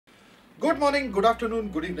Good morning, good afternoon,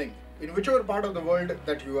 good evening, in whichever part of the world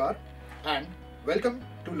that you are, and welcome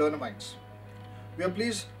to Learnamytes. We are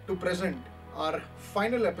pleased to present our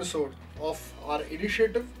final episode of our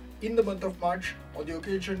initiative in the month of March on the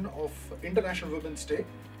occasion of International Women's Day,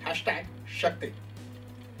 hashtag Shakti.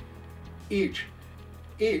 Age.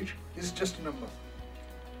 Age is just a number.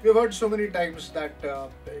 We have heard so many times that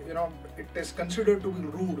it is considered to be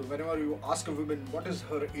rude whenever you ask a woman what is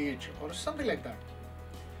her age or something like that.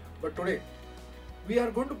 But today, we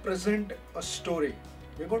are going to present a story.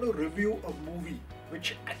 We're going to review a movie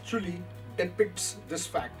which actually depicts this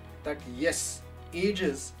fact that yes, age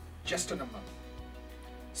is just a number.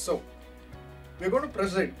 So, we're going to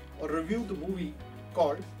present or review the movie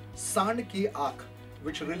called Saand Ki Aankh,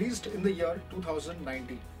 which released in the year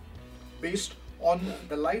 2019, based on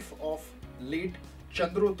the life of late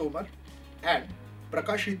Chandro Tomar and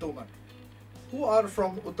Prakashi Tomar, who are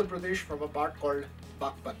from Uttar Pradesh from a part called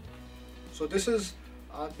Bagpat. So this is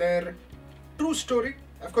their true story.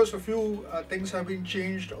 Of course, a few things have been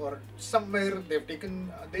changed, or somewhere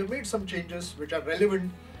they've made some changes which are relevant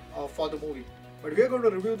for the movie. But we are going to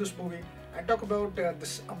review this movie and talk about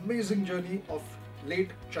this amazing journey of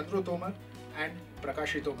late Chandro Tomar and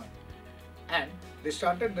Prakashi Tomar. And they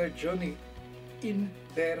started their journey in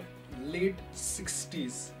their late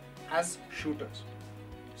 60s as shooters.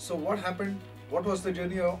 So what happened? What was the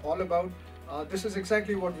journey all about? This is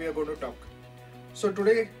exactly what we are going to talk. So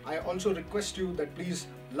today, I also request you that please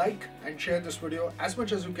like and share this video as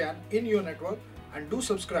much as you can in your network, and do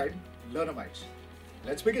subscribe Learnamytes.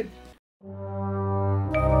 Let's begin.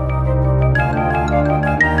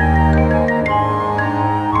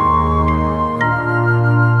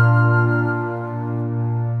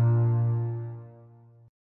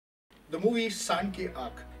 The movie Saand Ki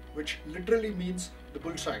Aankh, which literally means the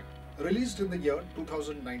bullseye, released in the year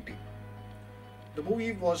 2019. The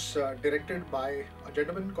movie was directed by a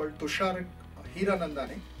gentleman called Tushar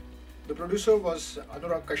Hiranandani. The producer was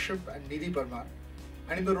Anurag Kashyap and Nidhi Parmar.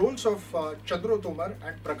 And in the roles of Chandro Tomar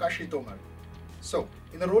and Prakashi Tomar. So,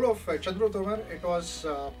 in the role of Chandro Tomar, it was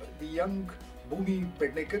the young Bhumi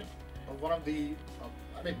Pednekar, one of the,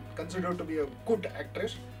 considered to be a good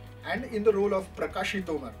actress. And in the role of Prakashi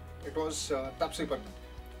Tomar, it was Taapsee Pannu.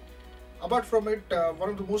 Apart from it, one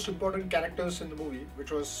of the most important characters in the movie,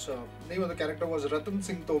 which was, name of the character was Ratan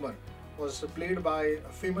Singh Tomar, was played by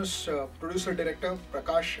a famous producer-director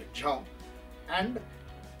Prakash Jha. And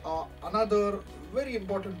another very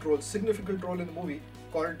important role, significant role in the movie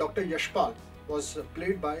called Dr. Yashpal was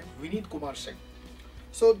played by Vineet Kumar Singh.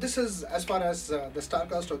 So this is as far as the star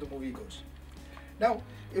cast of the movie goes. Now,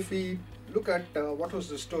 if we look at what was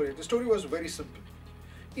the story was very simple.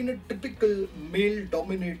 In a typical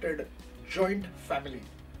male-dominated joint family,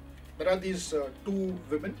 there are these two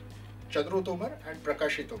women, Chandro Tomar and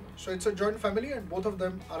Prakashi Tomar. So it's a joint family and both of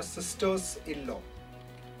them are sisters-in-law.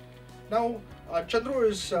 Now, Chandro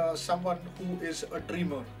is someone who is a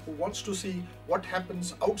dreamer, who wants to see what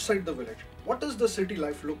happens outside the village. What does the city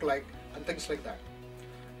life look like and things like that.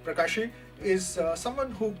 Prakashi is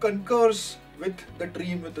someone who concurs with the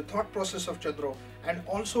dream, with the thought process of Chandro, and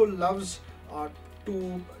also loves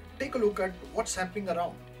to take a look at what's happening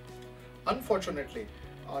around. Unfortunately,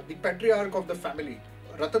 the patriarch of the family,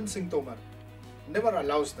 Ratan Singh Tomar, never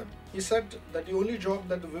allows them. He said that the only job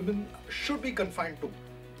that the women should be confined to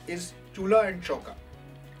is chula and chauka.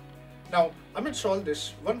 Now, amidst all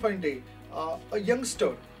this, one fine day, a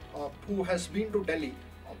youngster who has been to Delhi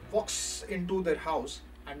walks into their house,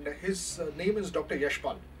 and his name is Dr.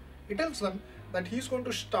 Yashpal. He tells them that he's going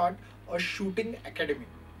to start a shooting academy.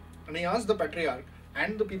 And he asked the patriarch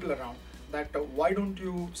and the people around that why don't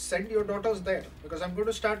you send your daughters there, because I'm going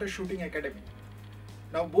to start a shooting academy.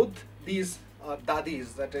 Now both these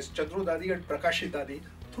dadis, that is Chandro Dadi and Prakashi Dadi,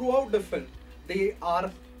 throughout the film, they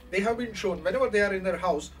have been shown whenever they are in their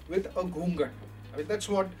house with a ghungat. That's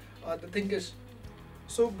what the thing is.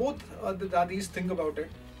 So both the dadis think about it.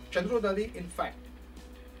 Chandro Dadi, in fact,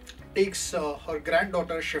 takes her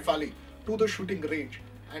granddaughter Shefali to the shooting range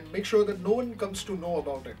and make sure that no one comes to know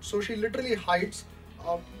about it. So she literally hides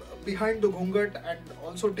behind the ghungat and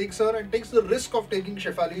also takes the risk of taking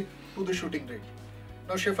Shefali to the shooting range.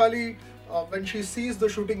 Now Shefali, when she sees the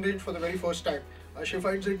shooting range for the very first time, she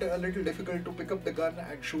finds it a little difficult to pick up the gun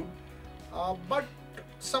and shoot. But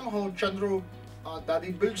somehow Chandro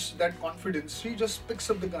Dadi builds that confidence. She just picks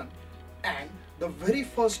up the gun, and the very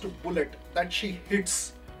first bullet that she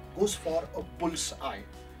hits goes for a bull's eye.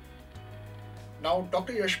 Now,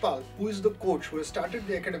 Dr. Yashpal, who is the coach who has started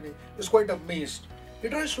the academy, is quite amazed. He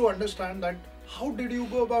tries to understand that how did you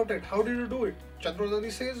go about it? How did you do it? Chandro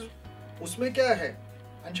Dadi says, "Usme kya hai?"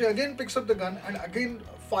 And she again picks up the gun and again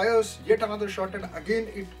fires yet another shot, and again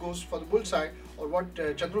it goes for the bullseye, or what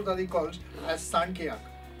Chandro Dadi calls as Saand Ki Aankh.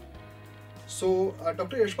 So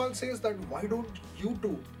Dr. Yashpal says that why don't you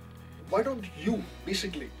two, why don't you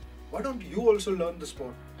also learn the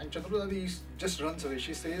sport? And Chandro Dadi just runs away.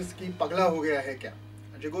 She says ki pagla ho gaya hai kya?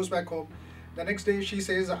 And she goes back home. The next day she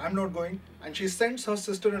says I'm not going, and she sends her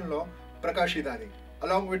sister-in-law Prakashi Dadi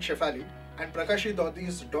along with Shefali and Prakashi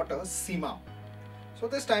Dadi's daughter Seema. So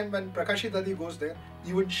this time when Prakashi Dadi goes there,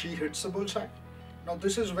 even she hits the bullseye. Now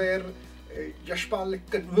this is where Yashpal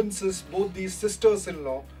convinces both these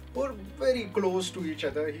sisters-in-law who are very close to each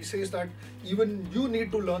other. He says that even you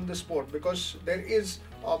need to learn this sport because there is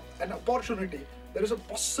an opportunity, there is a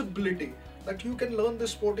possibility that you can learn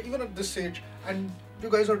this sport even at this age, and you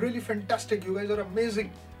guys are really fantastic, you guys are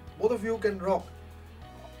amazing, both of you can rock.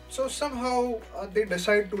 So somehow they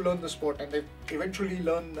decide to learn the sport, and they eventually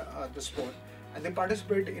learn the sport, and they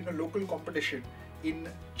participate in a local competition in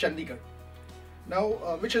Chandigarh, now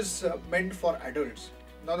which is meant for adults.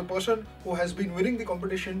 Now the person who has been winning the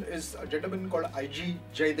competition is a gentleman called IG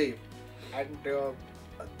Jaydev, and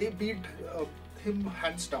they beat him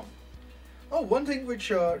hands down. Now one thing which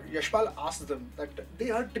Yashpal asked them, that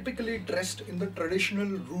they are typically dressed in the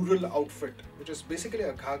traditional rural outfit, which is basically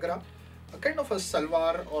a ghagra, a kind of a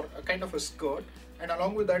salwar or a kind of a skirt, and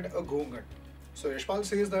along with that a ghungat. So Yashpal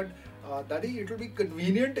says that Dadi, it will be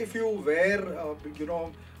convenient if you wear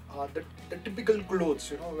the typical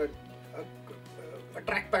clothes, a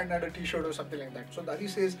track pant and a t-shirt or something like that. So Dadi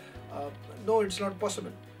says no, it's not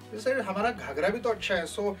possible. He said hamara ghagra bhi to acha hai.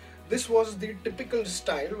 So this was the typical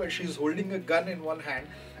style where she is holding a gun in one hand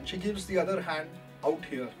and she keeps the other hand out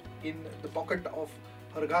here in the pocket of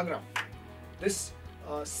her ghagra. This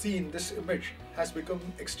scene, this image has become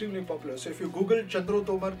extremely popular. So if you Google Chandro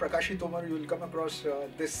Tomar, Prakashi Tomar, you will come across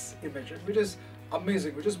this image, which is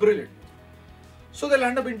amazing, which is brilliant. So they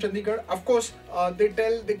land up in Chandigarh. Of course,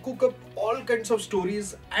 they cook up all kinds of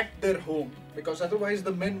stories at their home, because otherwise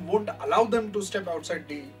the men won't allow them to step outside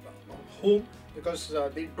the home, because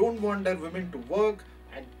they don't want their women to work,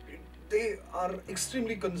 and they are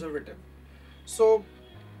extremely conservative. So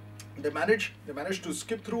they manage to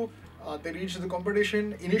skip through. They reach the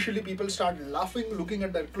competition. Initially people start laughing, looking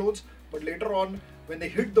at their clothes, but later on when they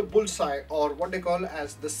hit the bullseye, or what they call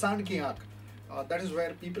as the Saand Ki Aankh, that is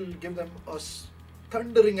where people give them a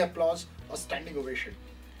thundering applause, a standing ovation.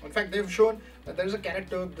 In fact, they've shown that there is a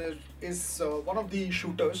character, there is one of the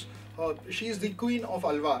shooters, she is the queen of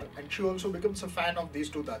Alwar, and she also becomes a fan of these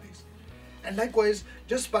two dadis. And likewise,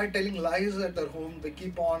 just by telling lies at their home, they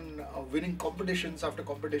keep on winning competitions after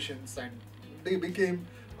competitions, and they became,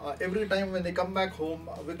 every time when they come back home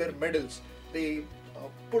with their medals, they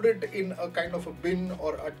put it in a kind of a bin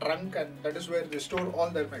or a trunk, and that is where they store all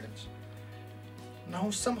their medals. Now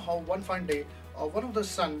somehow one fine day, one of the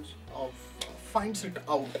sons finds it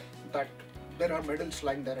out that there are medals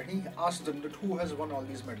lying there, and he asks them that who has won all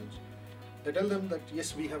these medals. They tell them that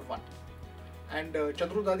yes, we have won. And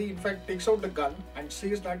Chandro Dadi in fact takes out the gun and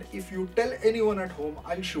says that if you tell anyone at home,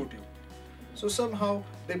 I'll shoot you. So somehow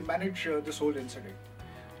they manage this whole incident.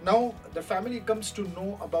 Now the family comes to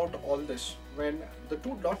know about all this when the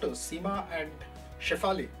two daughters, Seema and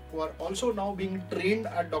Shefali, who are also now being trained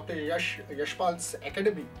at Dr. Yashpal's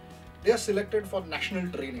academy, they are selected for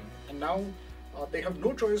national training, and now they have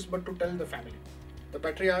no choice but to tell the family. The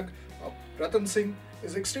patriarch Ratan Singh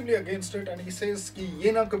is extremely against it, and he says ki ye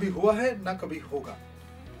na kabhi hua hai, na kabhi hoga.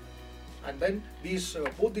 And then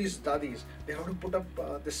both these dadis, they have to put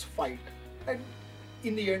up this fight, and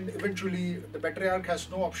in the end, eventually the patriarch has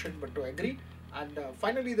no option but to agree. And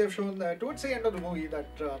finally, they've shown towards the end of the movie that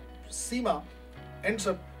Seema ends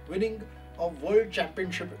up winning a world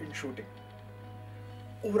championship in shooting.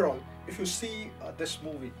 Overall, if you see this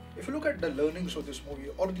movie, if you look at the learnings of this movie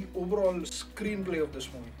or the overall screenplay of this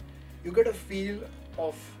movie, you get a feel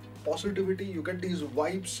of positivity, you get these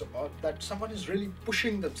vibes that someone is really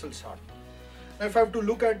pushing themselves hard. Now if I have to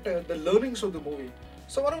look at the learnings of the movie,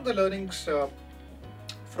 so one of the learnings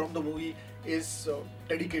from the movie is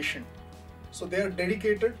dedication. So they are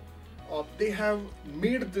dedicated, they have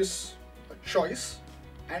made this choice,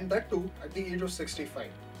 and that too at the age of 65.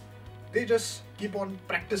 They just keep on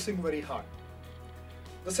practicing very hard.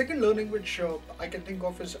 The second learning which I can think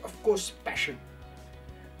of is, of course, passion.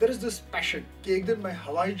 There is this passion कि एक दिन मैं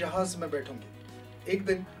हवाई जहाज में बैठूंगी, एक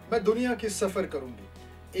दिन मैं दुनिया की सफर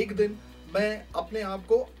करूंगी, एक दिन मैं अपने आप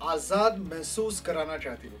को आजाद महसूस कराना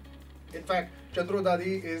चाहती हूँ. In fact, Chandro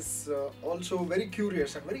Dadi is also very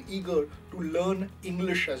curious and very eager to learn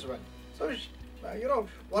English as well. So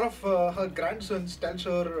one of her grandsons tells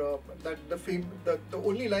her that the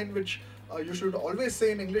only line which you should always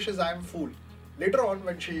say in English is "I am fool." later on,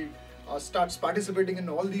 when she starts participating in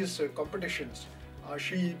all these competitions,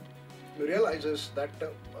 she realizes that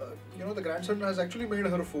the grandson has actually made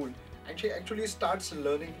her a fool, and she actually starts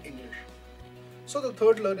learning English. So the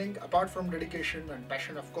third learning, apart from dedication and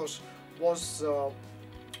passion, of course, was the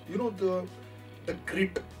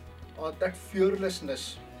grit, that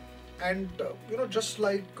fearlessness, and just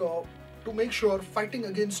like to make sure fighting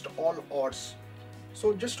against all odds.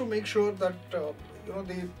 So just to make sure that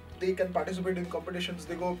they can participate in competitions,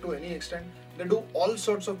 they go up to any extent. They do all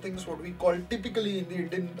sorts of things, what we call typically in the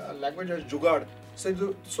Indian language as jugaad.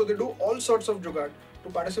 So they do all sorts of jugaad to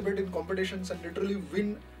participate in competitions and literally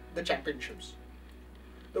win the championships.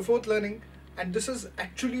 The fourth learning, and this is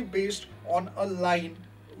actually based on a line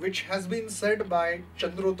which has been said by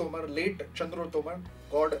Chandro Tomar, late Chandro Tomar,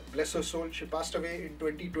 God bless her soul. She passed away in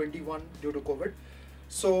 2021 due to COVID.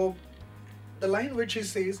 So the line which he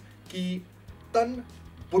says कि तन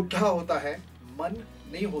बुढ़ा होता है, मन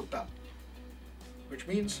नहीं होता, which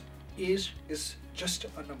means age is just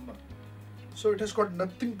a number. So it has got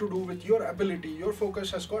nothing to do with your ability. Your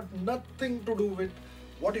focus has got nothing to do with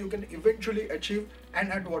what you can eventually achieve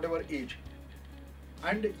and at whatever age.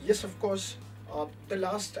 And yes, of course, the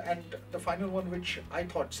last and the final one, which I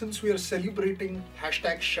thought, since we are celebrating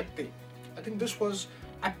hashtag Shakti, I think this was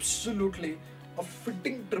absolutely a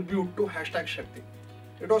fitting tribute to hashtag Shakti.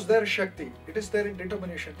 It was their Shakti, it is their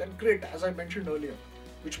determination, their grit, as I mentioned earlier,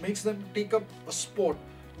 which makes them take up a sport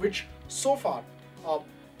which so far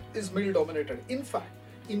is male dominated. In fact,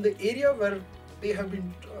 in the area where they have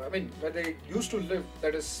been, where they used to live,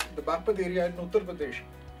 that is the Bagpat area in Uttar Pradesh,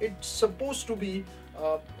 it's supposed to be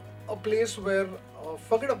a place where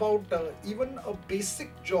forget about even a basic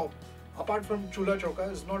job apart from chula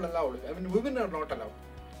chauka is not allowed. Women are not allowed.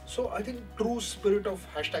 So I think true spirit of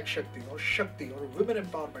hashtag Shakti or women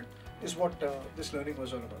empowerment is what this learning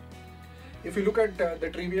was all about. If you look at the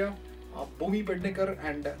trivia, Bhumi Pednekar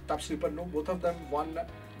and Tapsri Pannu, both of them won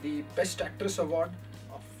the Best Actress Award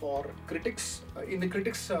for critics in the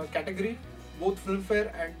critics category, both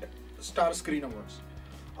Filmfare and Star Screen Awards.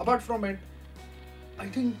 Apart from it, I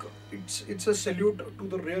think it's a salute to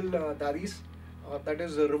the real dadis, that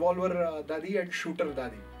is Revolver Dadi and Shooter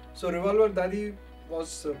Dadi. So Revolver Dadi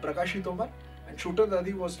was Prakashi Tomar and Shooter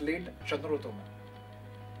Dadi was late Chandro Tomar.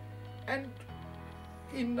 And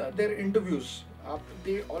in their interviews,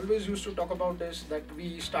 they always used to talk about this, that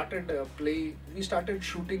we started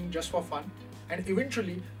shooting just for fun, and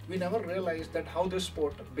eventually we never realized that how this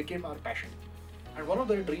sport became our passion. And one of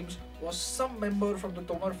their dreams was some member from the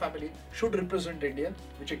Tomar family should represent India,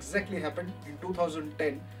 which exactly happened in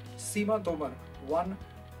 2010. Seema Tomar won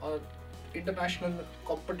an international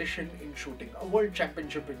competition in shooting, a world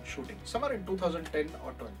championship in shooting, somewhere in 2010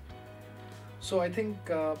 or 12. So I think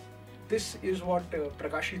this is what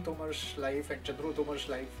Prakashi Tomar's life and Chandro Tomar's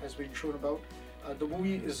life has been shown about. The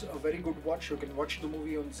movie is a very good watch. You can watch the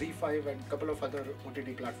movie on Z5 and a couple of other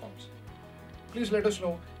OTT platforms. Please let us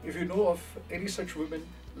know if you know of any such women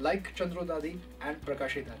like Chandro Dadi and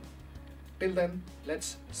Prakashi Dadi. Till then,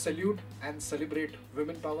 let's salute and celebrate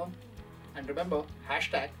women power. And remember,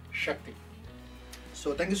 hashtag Shakti.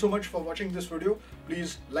 So thank you so much for watching this video.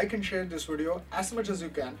 Please like and share this video as much as you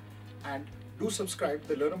can. And do subscribe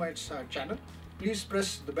the Learnamytes channel. Please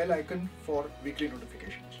press the bell icon for weekly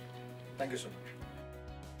notifications. Thank you so much.